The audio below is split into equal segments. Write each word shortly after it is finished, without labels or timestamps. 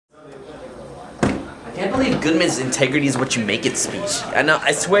can't believe Goodman's integrity is what you make it speech. I know.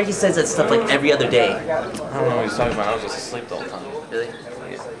 I swear he says that stuff like every other day. I don't know what he's talking about. I was just asleep the whole time. Really?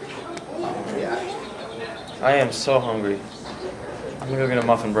 Yeah. I am so hungry. I'm gonna go get a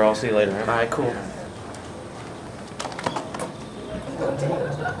muffin, bro. I'll see you later. All right, cool.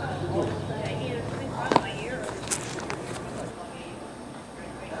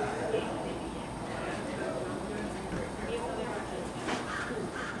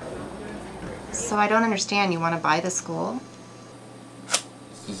 So I don't understand. You want to buy the school?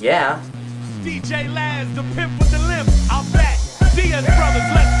 Yeah. DJ Laz, the pimp with the limp. I'm back. Diaz brothers,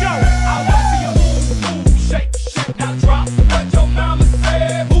 let's go. I want to see you move, move, shake, shake, now drop. What your mama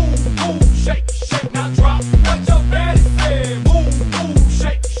said. Move, move, shake, shake, now drop. What your daddy said. Move, move,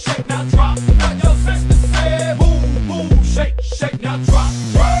 shake, shake, now drop. What your sister said. Move, move, shake, shake, now drop,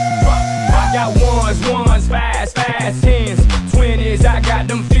 drop, drop. I got ones, fives, tens, 20s. I got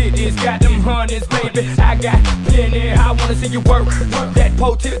them 50s, got them hundreds, baby. I got plenty. I wanna see you work that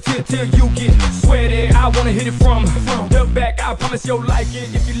pole till you get sweaty. I wanna hit it from the back. I promise you'll like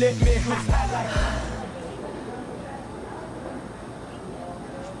it if you let me.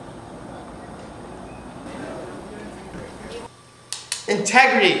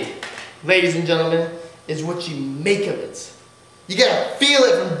 Integrity, ladies and gentlemen, is what you make of it. You gotta feel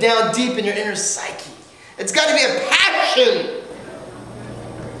it from down deep in your inner psyche. It's gotta be a passion.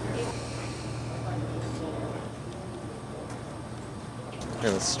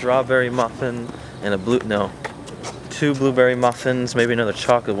 And a strawberry muffin and a two blueberry muffins, maybe another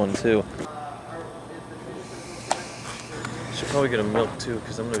chocolate one too. Should probably get a milk too,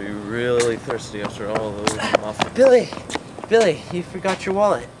 because I'm gonna be really thirsty after all those muffins. Billy, you forgot your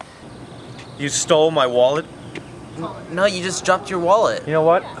wallet. You stole my wallet? No, you just dropped your wallet. You know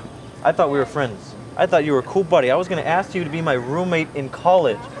what? I thought we were friends. I thought you were a cool buddy. I was gonna ask you to be my roommate in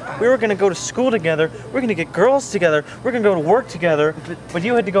college. We were gonna go to school together. We're gonna get girls together. We're gonna go to work together. But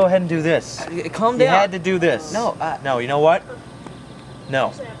you had to go ahead and do this. Calm down. You had to do this. No, no, you know what?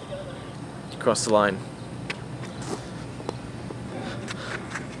 No. Cross the line.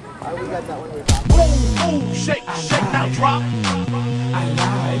 Boom, boom, shake, shake, now drop.